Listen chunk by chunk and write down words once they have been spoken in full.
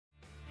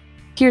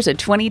Here's a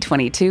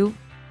 2022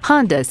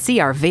 Honda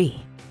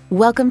CR-V.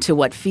 Welcome to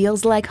what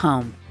feels like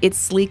home. It's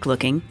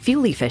sleek-looking,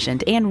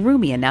 fuel-efficient, and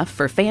roomy enough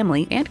for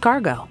family and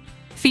cargo.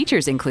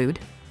 Features include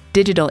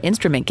digital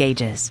instrument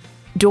gauges,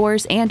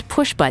 doors and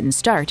push-button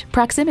start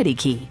proximity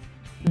key,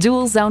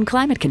 dual-zone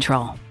climate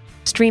control,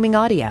 streaming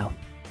audio,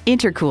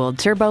 intercooled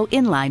turbo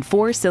inline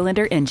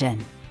 4-cylinder engine,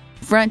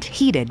 front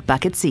heated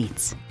bucket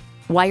seats,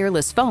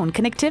 wireless phone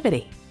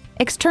connectivity,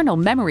 external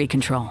memory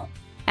control,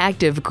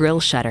 active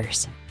grille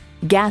shutters,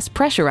 gas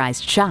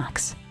pressurized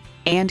shocks,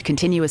 and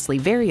continuously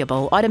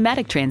variable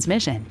automatic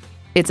transmission.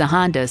 It's a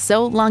Honda,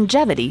 so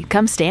longevity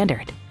comes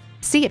standard.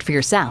 See it for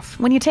yourself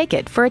when you take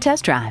it for a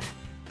test drive.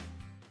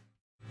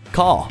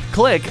 Call,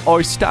 click,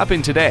 or stop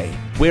in today.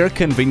 We're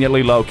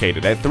conveniently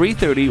located at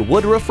 330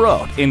 Woodruff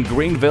Road in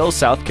Greenville,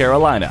 South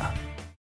Carolina.